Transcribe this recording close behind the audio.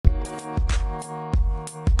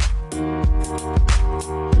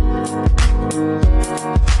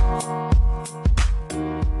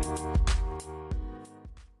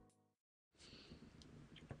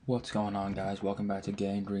What's going on, guys? Welcome back to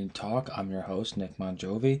Gang Green Talk. I'm your host, Nick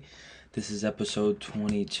Monjovi. This is episode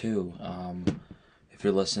 22. If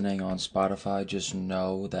you're listening on Spotify, just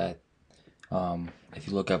know that if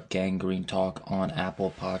you look up Gang Green Talk on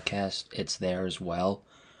Apple Podcast, it's there as well.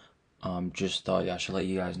 Just thought I should let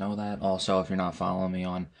you guys know that. Also, if you're not following me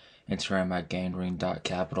on Instagram at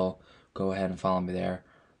gangreen.capital, go ahead and follow me there.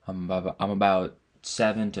 I'm about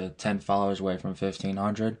 7 to 10 followers away from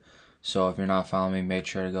 1,500. So if you're not following me, make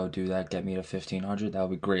sure to go do that. Get me to 1,500. That would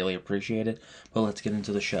be greatly appreciated. But let's get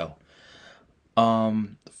into the show. The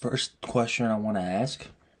first question I want to ask,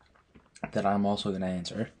 that I'm also going to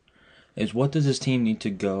answer, is what does this team need to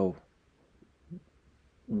go?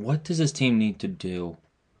 What does this team need to do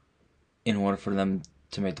in order for them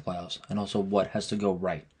to make the playoffs? And also, what has to go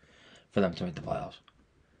right for them to make the playoffs?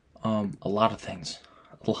 A lot of things.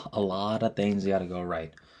 A lot of things got to go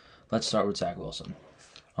right. Let's start with Zach Wilson.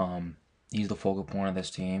 He's the focal point of this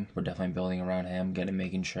team. We're definitely building around him,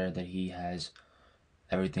 making sure that he has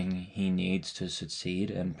everything he needs to succeed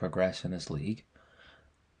and progress in this league.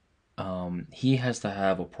 He has to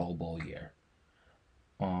have a Pro Bowl year.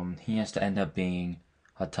 He has to end up being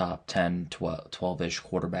a top 10, 12-ish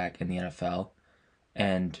quarterback in the NFL.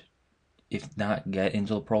 And if not get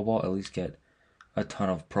into the Pro Bowl, at least get a ton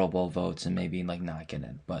of Pro Bowl votes and maybe not get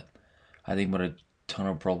in. But I think with a ton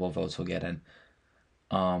of Pro Bowl votes, he'll get in.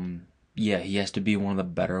 Yeah, he has to be one of the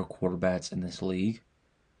better quarterbacks in this league.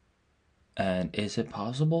 And is it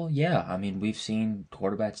possible? Yeah, I mean, we've seen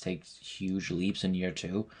quarterbacks take huge leaps in year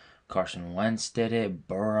two. Carson Wentz did it,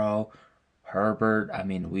 Burrow, Herbert. I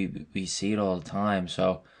mean, we see it all the time.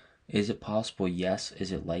 So, is it possible? Yes.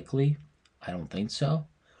 Is it likely? I don't think so.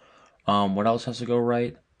 What else has to go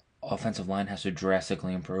right? Offensive line has to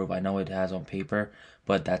drastically improve. I know it has on paper,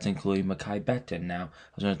 but that's including Mekhi Becton. Now,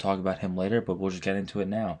 I was going to talk about him later, but we'll just get into it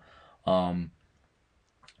now.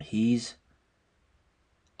 He's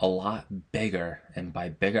a lot bigger, and by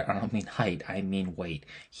bigger, I don't mean height, I mean weight.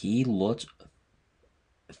 He looks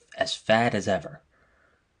as fat as ever.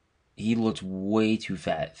 He looks way too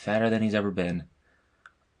fat, fatter than he's ever been.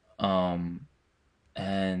 And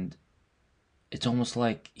it's almost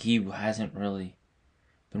like he hasn't really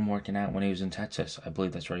been working out when he was in Texas. I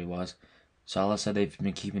believe that's where he was. Saleh said they've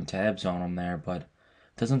been keeping tabs on him there, but it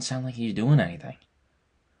doesn't sound like he's doing anything.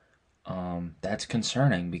 That's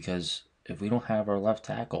concerning because if we don't have our left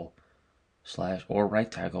tackle or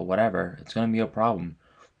right tackle, whatever, it's going to be a problem.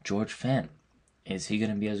 George Fant, is he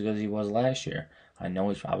going to be as good as he was last year? I know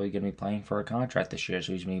he's probably going to be playing for a contract this year,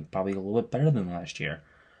 so he's going to be probably a little bit better than last year.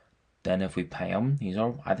 Then if we pay him,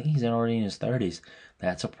 I think he's already in his 30s.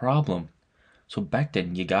 That's a problem. So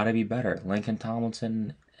Becton, you got to be better. Lincoln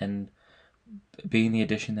Tomlinson, and being the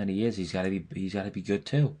addition that he is, he's got to be good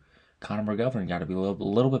too. Connor McGovern got to be a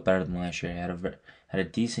little bit better than last year. He had a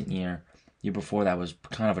decent year. Year before that was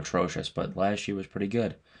kind of atrocious, but last year was pretty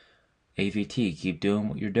good. AVT, keep doing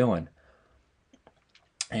what you're doing.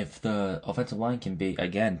 If the offensive line can be,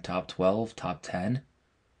 again, top 12, top 10,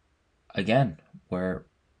 again, we're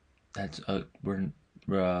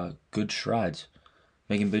good strides,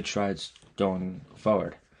 making big strides going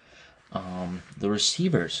forward. The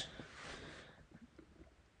receivers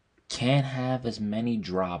can't have as many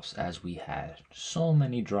drops as we had. So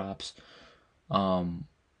many drops.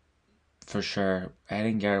 For sure,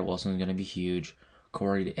 adding Garrett Wilson is going to be huge.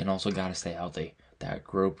 Corey, and also got to stay healthy. That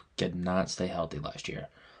group did not stay healthy last year.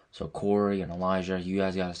 So Corey and Elijah, you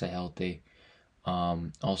guys got to stay healthy.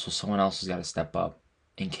 Also, someone else has got to step up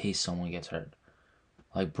in case someone gets hurt.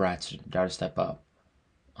 Like Bratz, got to step up.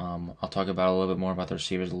 I'll talk about a little bit more about the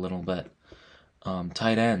receivers a little bit.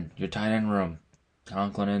 Tight end, your tight end room.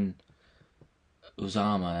 Conklin and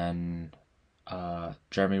Uzama and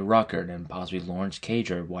Jeremy Ruckert and possibly Lawrence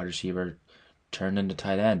Cager, wide receiver, turned into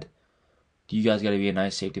tight end. You guys got to be a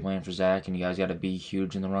nice safety plan for Zach, and you guys got to be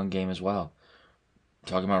huge in the run game as well.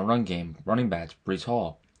 Talking about run game, running backs, Breece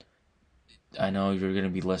Hall. I know you're going to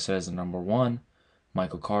be listed as the number one.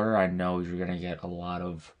 Michael Carter, I know you're going to get a lot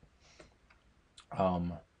of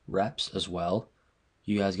reps as well.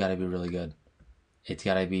 You guys got to be really good. It's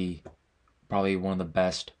got to be probably one of the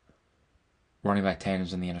best running back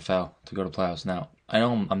tandems in the NFL to go to playoffs. Now, I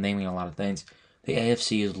know I'm naming a lot of things. The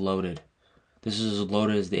AFC is loaded. This is as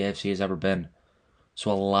loaded as the AFC has ever been.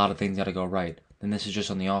 So a lot of things got to go right. And this is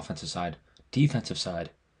just on the offensive side. Defensive side,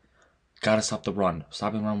 got to stop the run.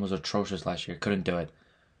 Stopping the run was atrocious last year. Couldn't do it.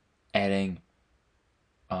 Adding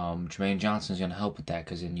Jermaine Johnson is going to help with that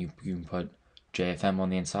because then you can put JFM on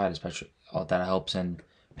the inside, especially that helps in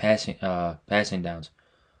passing downs.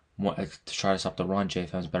 To try to stop the run,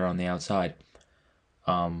 JFM is better on the outside.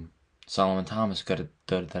 Solomon Thomas good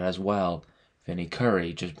at that as well. Vinny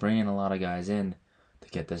Curry. Just bringing a lot of guys in to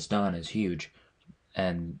get this done is huge.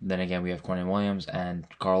 And then again, we have Cornelius Williams and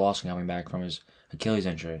Carl Lawson coming back from his Achilles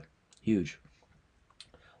injury. Huge.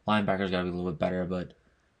 Linebackers got to be a little bit better, but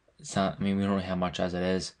it's not. I mean, we don't really have much as it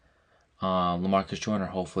is. Lamarcus Joyner,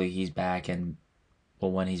 hopefully he's back, and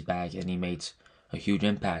when he's back and he makes a huge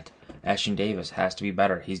impact. Ashton Davis has to be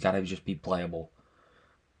better. He's got to just be playable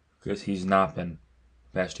because he's not been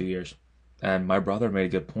the past 2 years. And my brother made a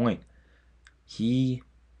good point. He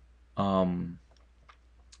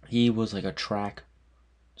was like a track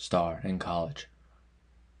star in college.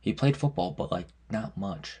 He played football, but like not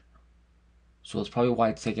much. So that's probably why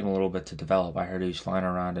it's taking a little bit to develop. I heard he was flying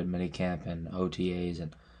around at minicamp and OTAs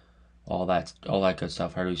and all that good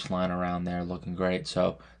stuff. I heard he was flying around there looking great.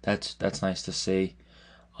 So that's nice to see.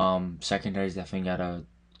 Secondary's definitely gotta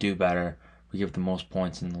do better. We give the most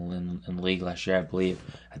points in the league last year, I believe.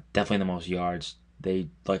 Definitely the most yards. They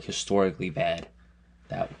like historically bad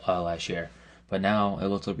that last year. But now it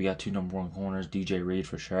looks like we got 2 number 1 corners, DJ Reed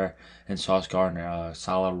for sure, and Sauce Gardner.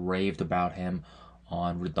 Salah raved about him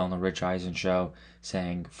on the Rich Eisen show,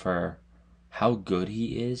 saying for how good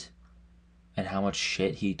he is and how much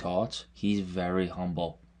shit he talks, he's very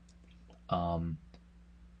humble. He'll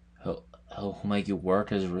make you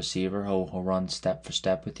work as a receiver. He'll run step for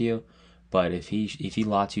step with you, but if he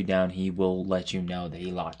locks you down, he will let you know that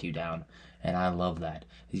he locked you down, and I love that.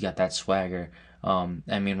 He's got that swagger.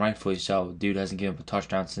 I mean, rightfully so. Dude hasn't given up a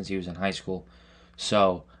touchdown since he was in high school.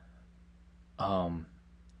 So,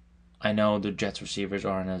 I know the Jets receivers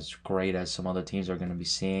aren't as great as some other teams are going to be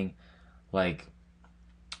seeing. Like,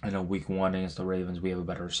 I know week 1 against the Ravens, we have a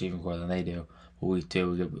better receiving core than they do. But week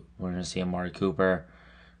 2, we're going to see Amari Cooper.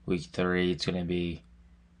 Week 3, it's going to be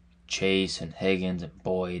Chase and Higgins and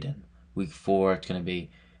Boyd. And week 4, it's going to be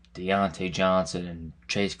Deontay Johnson and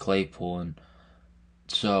Chase Claypool. And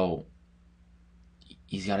so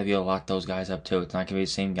he's got to be able to lock those guys up too. It's not going to be the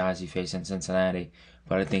same guys he faced in Cincinnati,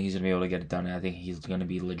 but I think he's going to be able to get it done, and I think he's going to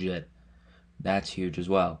be legit. That's huge as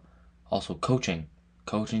well. Also, coaching.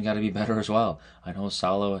 Coaching got to be better as well. I know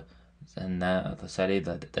Salah and said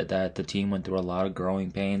that the team went through a lot of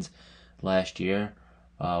growing pains last year.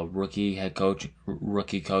 Rookie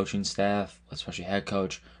coaching staff, especially head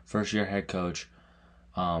coach, first year head coach,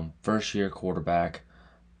 first year quarterback.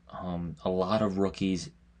 A lot of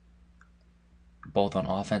rookies, both on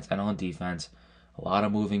offense and on defense. A lot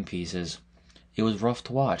of moving pieces. It was rough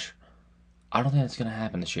to watch. I don't think that's going to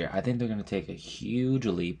happen this year. I think they're going to take a huge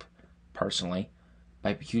leap, personally.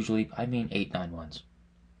 By huge leap, I mean 8, 9 wins.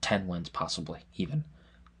 10 wins, possibly, even.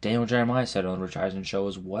 Daniel Jeremiah said on the Rich Eisen show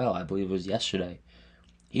as well, I believe it was yesterday.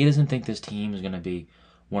 He doesn't think this team is going to be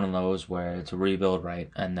one of those where it's a rebuild, right,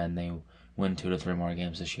 and then they win 2 to 3 more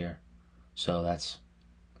games this year. So that's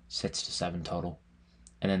 6 to 7 total.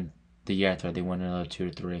 And then the year after, they win another 2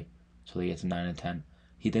 to 3. So they get to 9 and 10.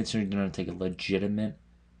 He thinks they're going to take a legitimate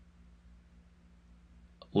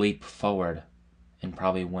leap forward and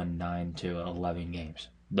probably win 9 to 11 games.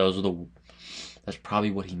 That's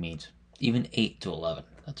probably what he means. Even 8 to 11.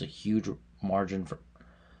 That's a huge margin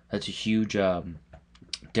that's a huge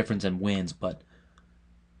difference in wins, but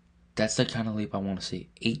that's the kind of leap I want to see.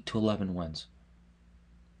 8 to 11 wins.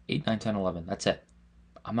 8, 9, 10, 11. That's it.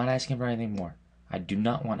 I'm not asking for anything more. I do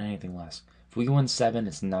not want anything less. If we win 7,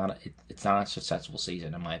 it's not a successful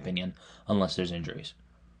season, in my opinion, unless there's injuries.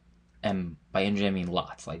 And by injury, I mean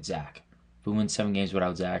lots, like Zach. If we win 7 games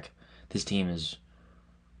without Zach, this team is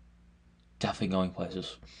definitely going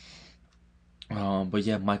places. But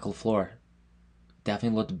yeah, Michael LaFleur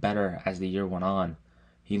definitely looked better as the year went on.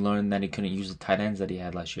 He learned that he couldn't use the tight ends that he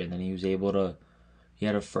had last year. And then he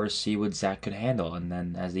had to first see what Zach could handle. And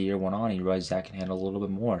then as the year went on, he realized Zach can handle a little bit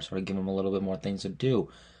more. Started giving him a little bit more things to do.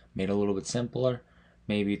 Made it a little bit simpler.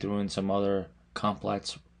 Maybe threw in some other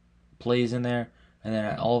complex plays in there. And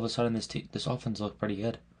then all of a sudden, this offense looked pretty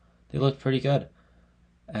good. They looked pretty good.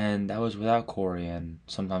 And that was without Corey and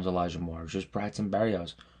sometimes Elijah Moore. It was just Braxton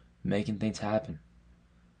Berrios making things happen.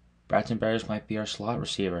 Braxton Berrios might be our slot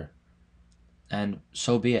receiver. And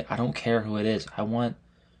so be it. I don't care who it is. I want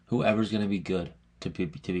whoever's going to be good to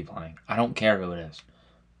be playing. I don't care who it is.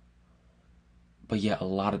 But yeah, a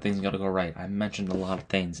lot of things got to go right. I mentioned a lot of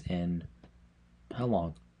things in how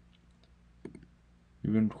long?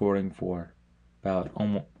 We've been recording for about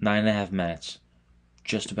almost 9.5 minutes.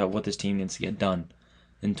 Just about what this team needs to get done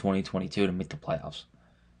in 2022 to make the playoffs.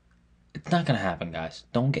 It's not going to happen, guys.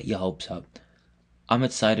 Don't get your hopes up. I'm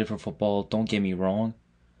excited for football. Don't get me wrong.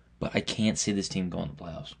 But I can't see this team going to the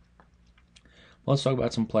playoffs. Let's talk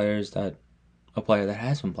about some players a player that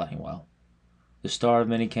has been playing well. The star of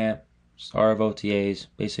minicamp, star of OTAs,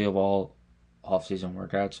 basically of all off-season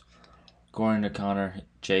workouts. According to Connor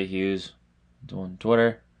J. Hughes on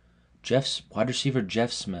Twitter, wide receiver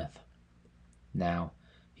Jeff Smith. Now,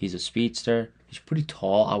 he's a speedster. He's pretty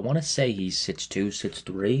tall. I want to say he's 6'2",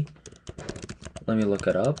 6'3". Let me look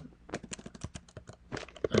it up.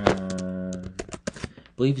 I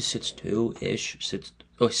believe he's 6'2"-ish.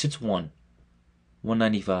 6'1",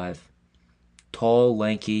 195. Tall,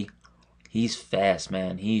 lanky. He's fast,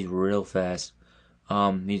 man. He's real fast.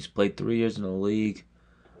 He's played 3 years in the league.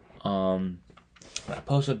 I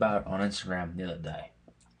posted about it on Instagram the other day.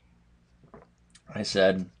 I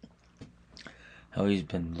said how he's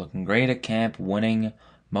been looking great at camp, winning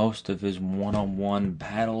most of his one-on-one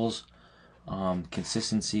battles.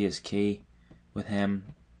 Consistency is key with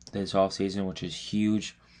him this offseason, which is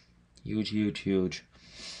huge. Huge.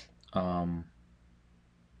 Hold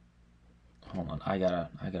on, I gotta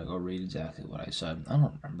go read exactly what I said. I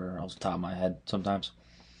don't remember off the top of my head sometimes.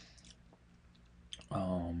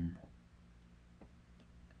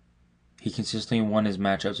 He consistently won his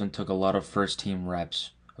matchups and took a lot of first team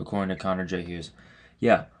reps, according to Connor J. Hughes.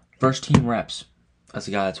 Yeah, first team reps. That's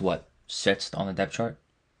a guy that's what, 6th on the depth chart?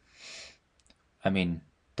 I mean,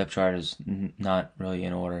 depth chart is not really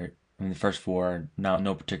in order. I mean, the first 4 are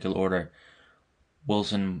no particular order.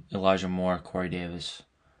 Wilson, Elijah Moore, Corey Davis,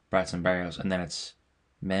 Braxton Berrios, and then it's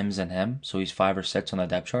Mims and him. So he's 5 or 6 on the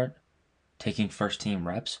depth chart, taking first team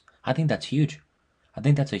reps. I think that's huge. I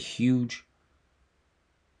think that's a huge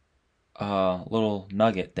little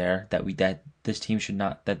nugget there that this team should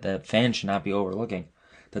not, that the fans should not be overlooking,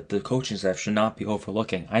 that the coaching staff should not be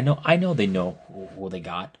overlooking. I know they know who they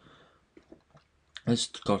got. This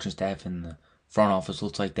coaching staff in the front office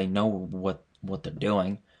looks like they know what they're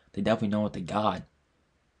doing. They definitely know what they got.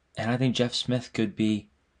 And I think Jeff Smith could be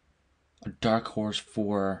a dark horse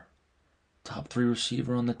for top 3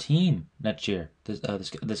 receiver on the team next year,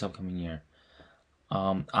 this upcoming year.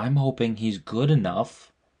 I'm hoping he's good enough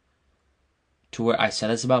to where, I said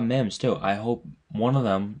this about Mims too, I hope one of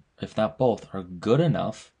them, if not both, are good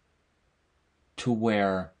enough to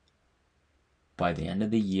where by the end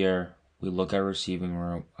of the year we look at our receiving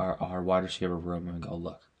room, our wide receiver room, and go,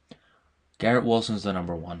 look, Garrett Wilson's the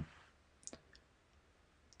number 1.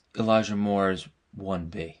 Elijah Moore is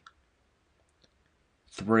 1B.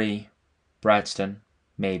 3, Braxton,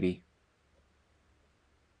 maybe.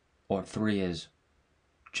 Or 3 is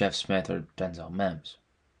Jeff Smith or Denzel Mims,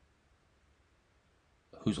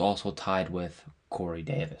 who's also tied with Corey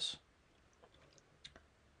Davis.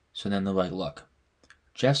 So then they're like, look,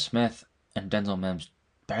 Jeff Smith and Denzel Mims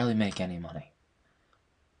barely make any money.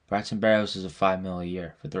 Braxton Berrios is a $5 million a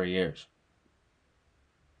year for 3 years.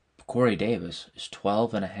 Corey Davis is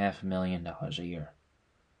 $12.5 million a year.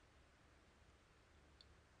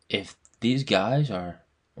 If these guys are,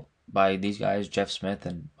 by these guys, Jeff Smith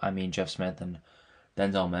and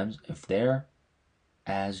Denzel Mims, if they're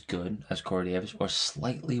as good as Corey Davis or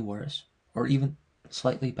slightly worse or even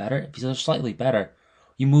slightly better, if they're slightly better,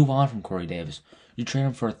 you move on from Corey Davis. You trade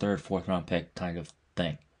him for a 3rd, 4th round pick kind of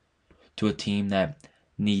thing to a team that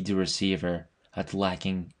needs a receiver that's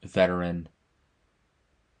lacking veteran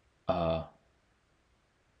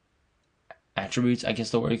attributes, I guess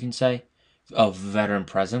the word you can say, of veteran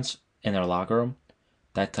presence in their locker room.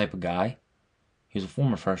 That type of guy. He was a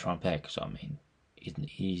former 1st round pick, so I mean,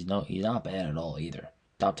 he's not bad at all either.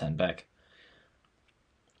 Top 10 pick.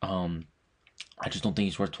 I just don't think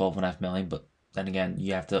he's worth $12.5 million. But then again,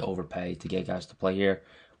 you have to overpay to get guys to play here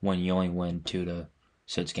when you only win 2 to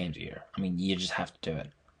 6 games a year. I mean, you just have to do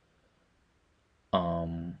it.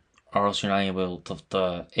 Or else you're not able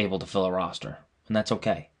to fill a roster, and that's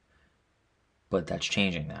okay. But that's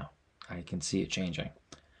changing now. I can see it changing.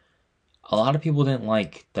 A lot of people didn't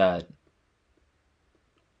like that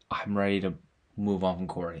I'm ready to move on from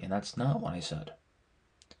Corey, and that's not what I said.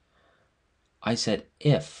 I said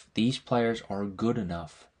if these players are good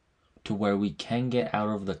enough to where we can get out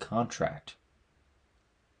of the contract,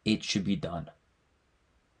 it should be done.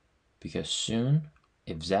 Because soon,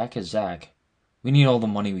 if Zach is Zach, we need all the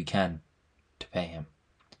money we can to pay him.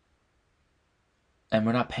 And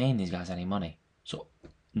we're not paying these guys any money. So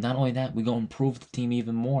not only that, we go improve the team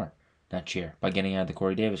even more next year by getting out of the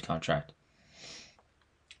Corey Davis contract.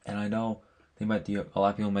 And I know a lot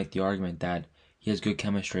of people make the argument that he has good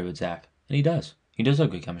chemistry with Zach. And he does. He does have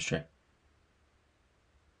good chemistry.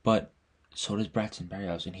 But so does Braxton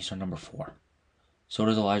Berrios, and he's our number 4. So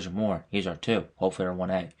does Elijah Moore. He's our 2. Hopefully our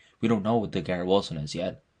 1A. We don't know what the Garrett Wilson is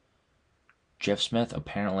yet. Jeff Smith,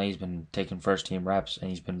 apparently, he's been taking first team reps, and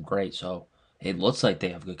he's been great. So it looks like they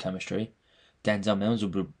have good chemistry. Denzel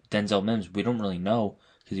Mims, we don't really know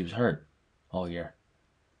because he was hurt all year.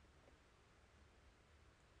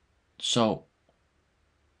 So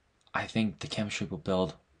I think the chemistry will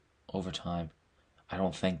build over time. I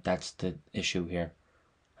don't think that's the issue here.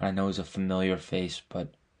 I know he's a familiar face,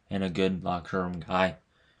 but and a good locker room guy.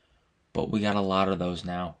 But we got a lot of those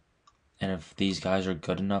now. And if these guys are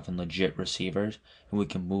good enough and legit receivers, and we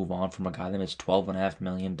can move on from a guy that makes $12.5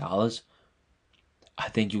 million, I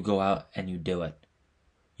think you go out and you do it.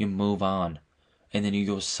 You move on, and then you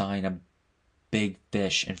go sign a big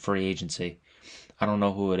fish in free agency. I don't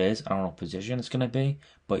know who it is. I don't know what position it's gonna be,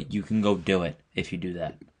 but you can go do it if you do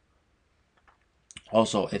that.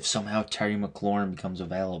 Also, if somehow Terry McLaurin becomes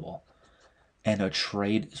available and a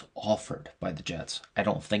trade is offered by the Jets, I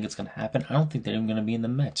don't think it's gonna happen. I don't think they're even gonna be in the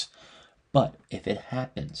mix. But if it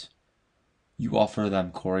happens, you offer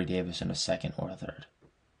them Corey Davis in a second or a third.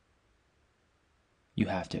 You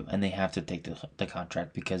have to, and they have to take the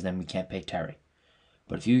contract because then we can't pay Terry.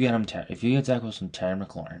 But if you get Zach Wilson, Terry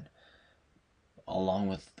McLaurin, along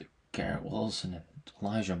with Garrett Wilson and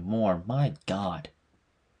Elijah Moore, my God,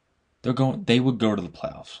 they would go to the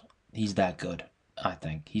playoffs. He's that good, I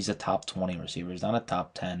think. He's a top 20 receiver. He's not a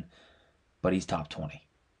top 10, but he's top 20.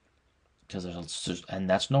 And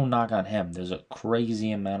that's no knock on him. There's a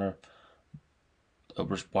crazy amount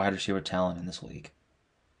of wide receiver talent in this league.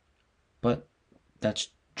 But that's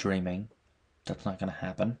dreaming. That's not going to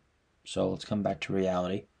happen. So let's come back to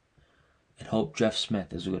reality and hope Jeff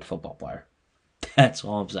Smith is a good football player. That's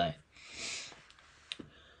all I'm saying.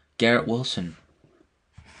 Garrett Wilson.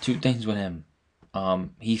 Two things with him.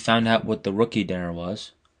 He found out what the rookie dinner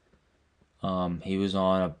was. He was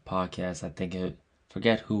on a podcast.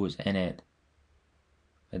 Forget who was in it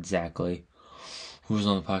exactly. Who was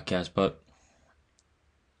on the podcast, but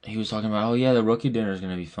he was talking about, oh yeah, the rookie dinner is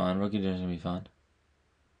gonna be fun.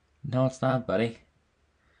 No, it's not, buddy.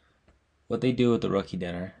 What they do with the rookie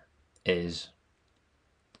dinner is,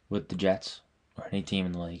 with the Jets or any team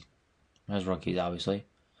in the league, as rookies, obviously,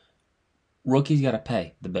 rookies gotta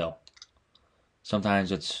pay the bill. Sometimes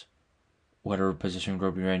it's whatever position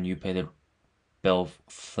group you're in, you pay the bill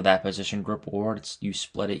for that position group, or you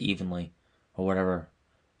split it evenly, or whatever,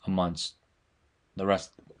 amongst the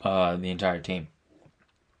rest, the entire team.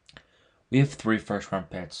 We have 3 first-round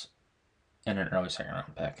picks and an early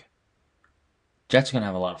second-round pick. Jets are gonna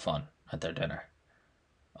have a lot of fun at their dinner.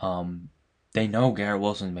 They know Garrett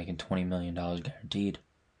Wilson's making $20 million guaranteed.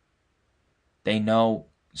 They know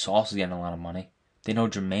Sauce is getting a lot of money. They know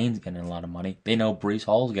Jermaine's getting a lot of money. They know Breece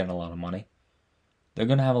Hall's getting a lot of money. They're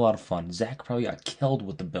going to have a lot of fun. Zach probably got killed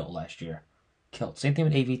with the bill last year. Killed. Same thing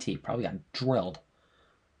with AVT. Probably got drilled.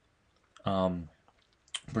 Rashad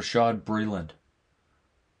Breeland,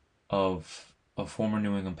 of a former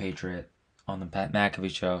New England Patriot, on the Pat McAfee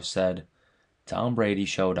show, said Tom Brady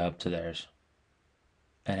showed up to theirs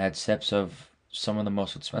and had sips of some of the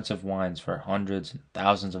most expensive wines for hundreds and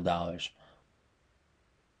thousands of dollars.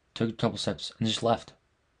 Took a couple sips and just left.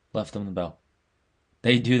 Left them the bill.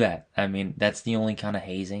 They do that. I mean, that's the only kind of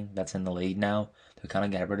hazing that's in the league now. They kind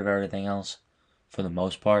of get rid of everything else for the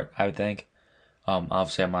most part, I would think.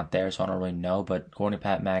 Obviously, I'm not there, so I don't really know. But according to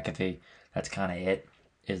Pat McAfee, that's kind of it.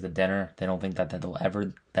 Is the dinner? They don't think that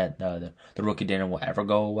the rookie dinner will ever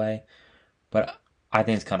go away. But I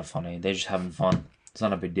think it's kind of funny. They're just having fun. It's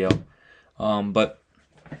not a big deal. But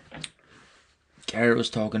Garrett was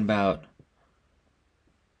talking about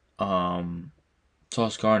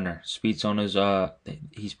Sauce Gardner speeds on his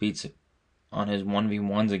he speeds on his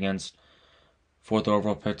 1v1s against 4th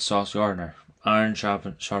overall pick Sauce Gardner. Iron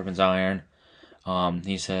sharpens iron.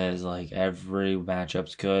 He says like every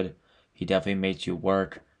matchup's good. He definitely makes you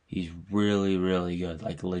work. He's really, really good.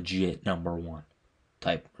 Like legit number 1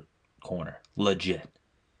 type corner. Legit.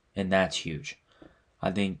 And that's huge.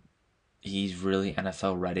 I think he's really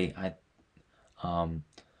NFL ready.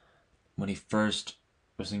 When he first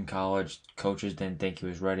was in college, coaches didn't think he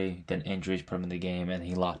was ready. Then injuries put him in the game, and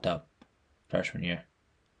he locked up freshman year.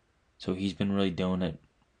 So he's been really doing it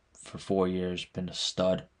for 4 years. Been a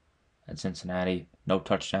stud at Cincinnati. No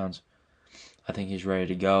touchdowns. I think he's ready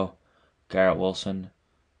to go. Garrett Wilson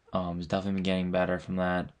has definitely been getting better from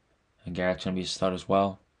that. And Garrett's going to be a stud as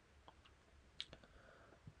well.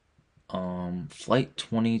 Flight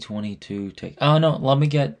 2022 take. Oh, no. Let me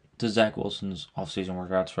get to Zach Wilson's offseason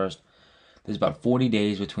workouts first. There's about 40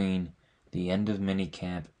 days between the end of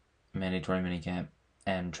mandatory minicamp,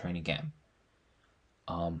 and training camp.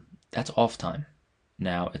 That's off time.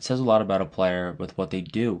 Now, it says a lot about a player with what they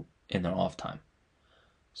do in their off time.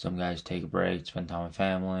 Some guys take a break, spend time with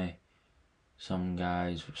family. Some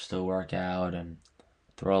guys still work out and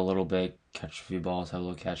throw a little bit, catch a few balls, have a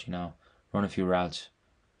little catch, run a few routes.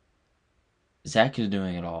 Zach is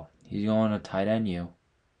doing it all. He's going to tight end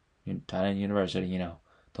university, the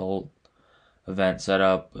whole event set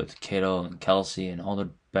up with Kittle and Kelsey and all the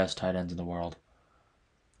best tight ends in the world.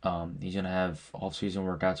 He's gonna have off-season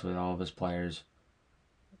workouts with all of his players,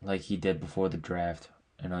 like he did before the draft,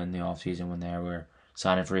 and in the off-season when they were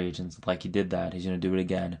signing free agents. Like he did that, he's gonna do it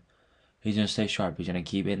again. He's gonna stay sharp. He's gonna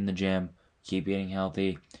keep hitting the gym, keep eating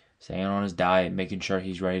healthy, staying on his diet, making sure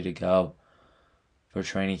he's ready to go for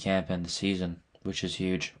training camp and the season, which is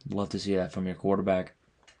huge. Love to see that from your quarterback.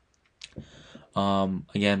 Again,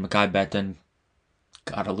 Mekhi Becton,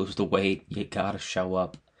 gotta lose the weight. You gotta show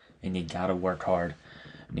up, and you gotta work hard,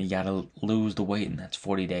 and you gotta lose the weight, and that's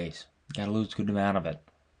 40 days. You gotta lose a good amount of it.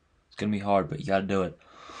 It's gonna be hard, but you gotta do it,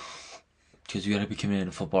 because you gotta be committed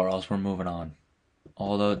to football, or else we're moving on.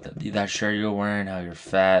 Although that shirt you're wearing, how you're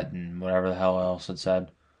fat, and whatever the hell else it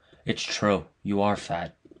said, it's true. You are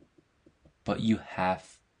fat, but you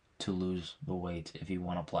have to lose the weight if you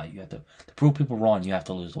want to play. You have to prove people wrong. You have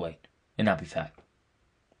to lose the weight and not be fat.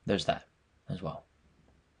 There's that as well.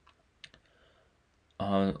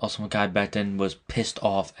 Also, Mekhi Becton was pissed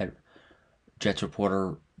off at Jets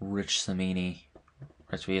reporter Rich Cimini,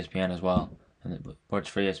 writes for ESPN as well, and works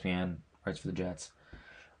for ESPN, writes for the Jets.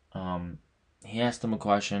 He asked him a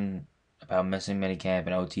question about missing minicamp and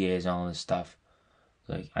OTAs and all this stuff.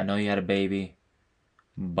 Like, I know you had a baby,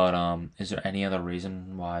 but is there any other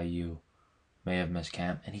reason why you may have missed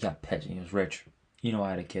camp? And he got pissed. He was, Rich, you know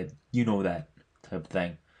I had a kid. You know that type of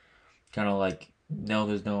thing. Kind of like, no,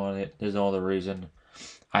 there's no other reason.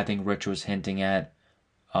 I think Rich was hinting at,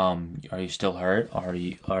 are you still hurt? Are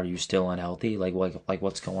you still unhealthy? Like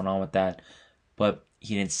what's going on with that? But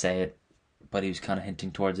he didn't say it. But he was kind of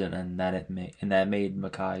hinting towards it, and that made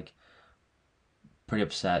Mekhi pretty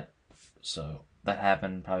upset. So that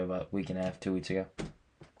happened probably about a week and a half, 2 weeks ago.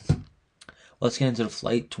 Let's get into the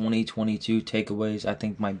Flight 2022 takeaways. I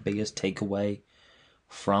think my biggest takeaway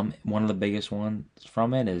from one of the biggest ones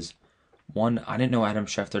from it is one. I didn't know Adam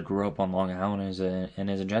Schefter grew up on Long Island and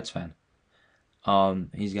is a Jets fan.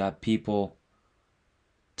 He's got people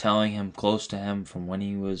telling him close to him from when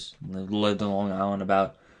he lived on Long Island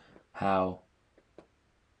about how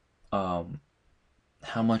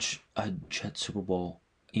much a Jets Super Bowl,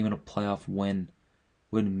 even a playoff win,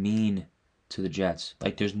 would mean to the Jets.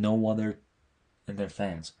 Like, there's no other, and their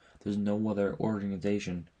fans, there's no other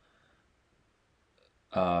organization,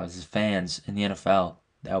 fans in the NFL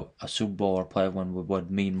that a Super Bowl or playoff win would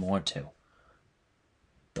mean more to.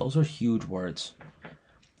 Those are huge words.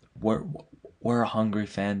 We're a hungry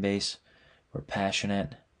fan base. We're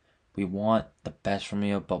passionate. We want the best from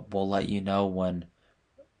you, but we'll let you know when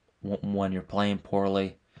you're playing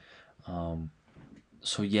poorly.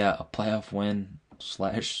 So yeah, a playoff win /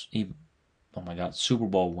 Super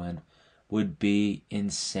Bowl win would be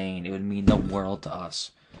insane. It would mean the world to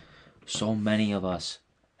us. So many of us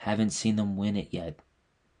haven't seen them win it yet.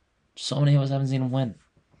 So many of us haven't seen them win.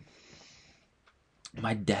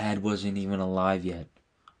 My dad wasn't even alive yet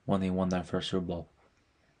when they won that first Super Bowl.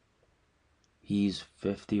 He's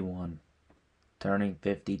 51, turning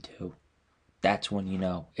 52. That's when you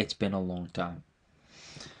know it's been a long time.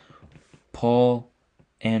 Paul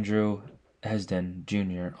Andrew Hesden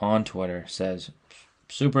Jr. on Twitter says,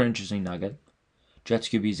 super interesting nugget. Jets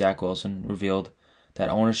QB Zach Wilson revealed that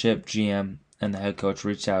ownership, GM, and the head coach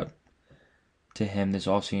reached out to him this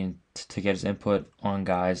offseason to get his input on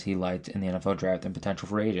guys he liked in the NFL draft and potential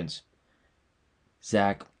free agents.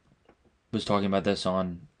 Zach was talking about this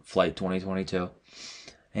on Flight 2022,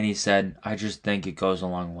 and he said, I just think it goes a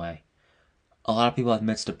long way. A lot of people have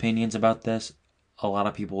mixed opinions about this. A lot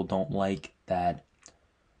of people don't like that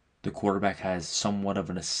the quarterback has somewhat of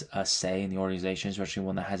a say in the organization, especially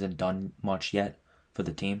one that hasn't done much yet for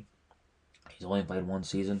the team. He's only played one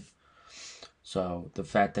season. So the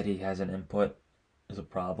fact that he has an input is a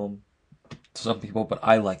problem to some people, but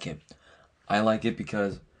I like it. I like it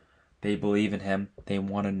because they believe in him. They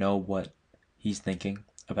want to know what he's thinking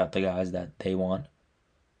about the guys that they want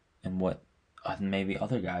and what maybe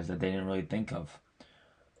other guys that they didn't really think of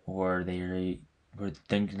or they were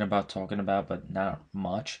thinking about talking about but not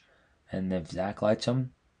much. And if Zach likes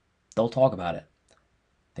him, they'll talk about it.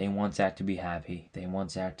 They want Zach to be happy. They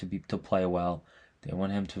want Zach to play well. They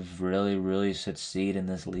want him to really, really succeed in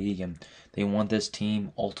this league, and they want this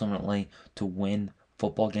team ultimately to win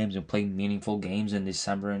football games and play meaningful games in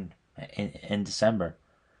December and in December.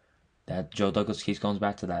 That Joe Douglas keeps going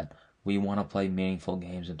back to that. We want to play meaningful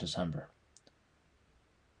games in December.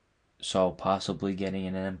 So possibly getting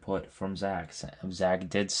an input from Zach. Zach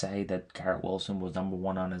did say that Garrett Wilson was number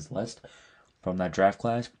 1 on his list from that draft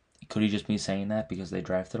class. Could he just be saying that because they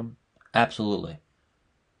drafted him? Absolutely.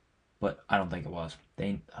 But I don't think it was.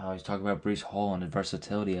 They always talk about Breece Hall and his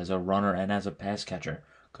versatility as a runner and as a pass catcher.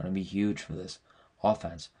 going to be huge for this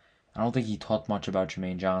offense. I don't think he talked much about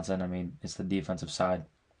Jermaine Johnson. I mean, it's the defensive side.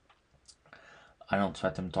 I don't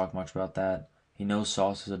expect him to talk much about that. He knows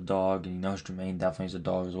Sauce is a dog, and he knows Jermaine definitely is a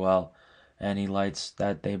dog as well. And he likes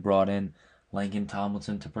that they brought in Lincoln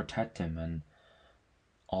Tomlinson to protect him and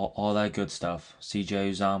all that good stuff.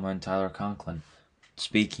 CJ Uzama and Tyler Conklin.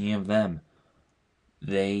 Speaking of them,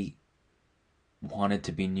 they wanted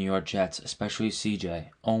to be New York Jets, especially CJ.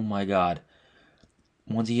 Oh my God.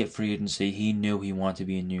 Once he hit free agency, he knew he wanted to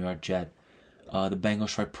be a New York Jet. The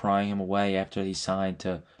Bengals tried prying him away after he signed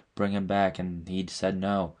to bring him back, and he said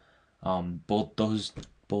no. Both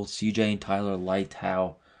CJ and Tyler liked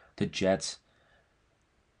how the Jets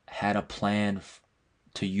had a plan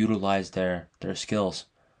to utilize their skills,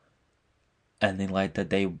 and they liked that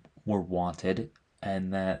they were wanted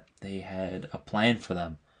and that they had a plan for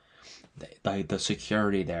them. Like the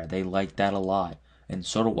security there, they liked that a lot, and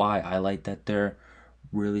so do I. I like that they're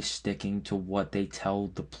really sticking to what they tell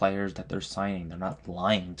the players that they're signing. They're not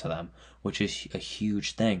lying to them, which is a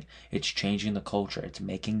huge thing. It's changing the culture. It's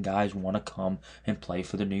making guys want to come and play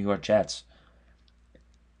for the New York Jets.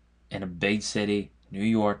 In a big city, New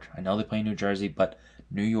York, I know they play in New Jersey, but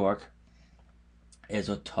New York is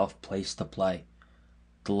a tough place to play.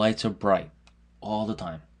 The lights are bright all the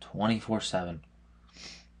time, 24/7.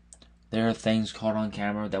 There are things caught on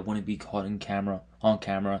camera that wouldn't be caught on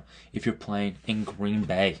camera if you're playing in Green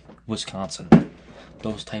Bay, Wisconsin.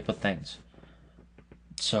 Those type of things.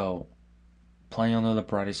 So, playing under the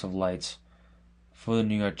brightest of lights for the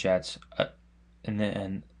New York Jets,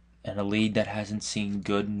 and a league that hasn't seen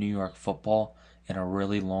good New York football in a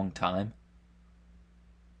really long time,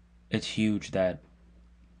 it's huge that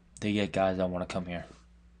they get guys that want to come here.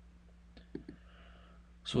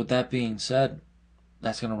 So with that being said,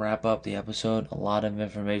 that's going to wrap up the episode. A lot of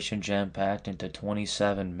information jam-packed into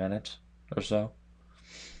 27 minutes or so.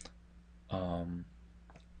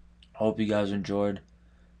 Hope you guys enjoyed.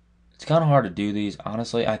 It's kind of hard to do these.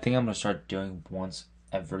 Honestly, I think I'm going to start doing once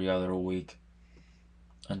every other week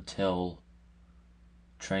until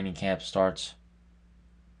training camp starts.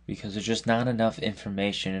 Because there's just not enough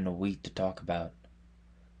information in a week to talk about.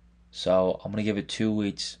 So I'm going to give it 2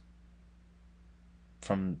 weeks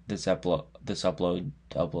from this upload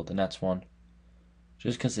to upload the next one,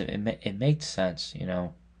 just because it makes sense, you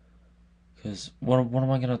know. Because what am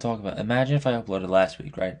I gonna talk about? Imagine if I uploaded last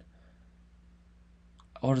week, right?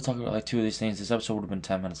 I would have talked about like 2 of these things. This episode would have been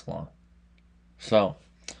 10 minutes long. So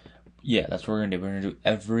yeah, that's what we're gonna do. We're gonna do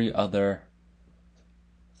every other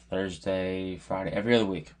Thursday, Friday, every other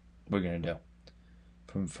week. We're gonna do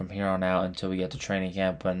from here on out until we get to training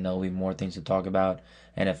camp, and there'll be more things to talk about.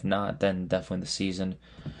 And if not, then definitely the season.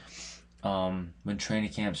 When training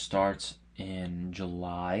camp starts in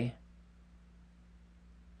July,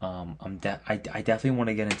 I definitely want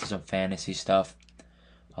to get into some fantasy stuff.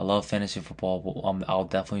 I love fantasy football. I'll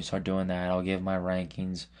definitely start doing that. I'll give my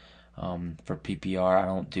rankings. For PPR, I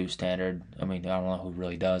don't do standard. I mean, I don't know who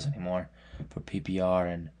really does anymore for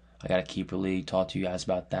PPR, and I got a keeper league. Talk to you guys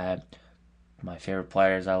about that. My favorite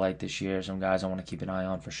players I like this year. Some guys I want to keep an eye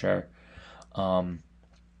on for sure.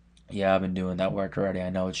 Yeah, I've been doing that work already.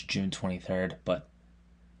 I know it's June 23rd, but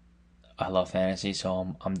I love fantasy,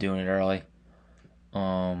 so I'm doing it early.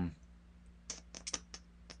 What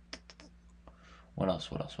else?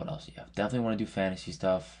 Yeah, definitely want to do fantasy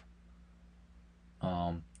stuff.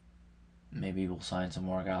 Maybe we'll sign some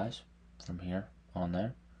more guys from here on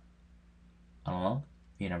there. I don't know.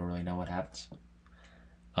 You never really know what happens.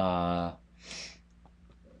 God,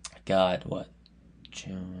 what?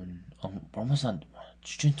 June. We're almost on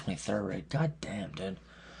June 23rd, right? God damn, dude.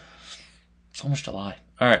 It's almost July.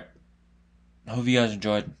 Alright. I hope you guys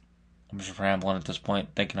enjoyed. I'm just rambling at this point,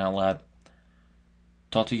 thinking out loud.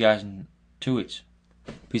 Talk to you guys in 2 weeks.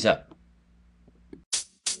 Peace out.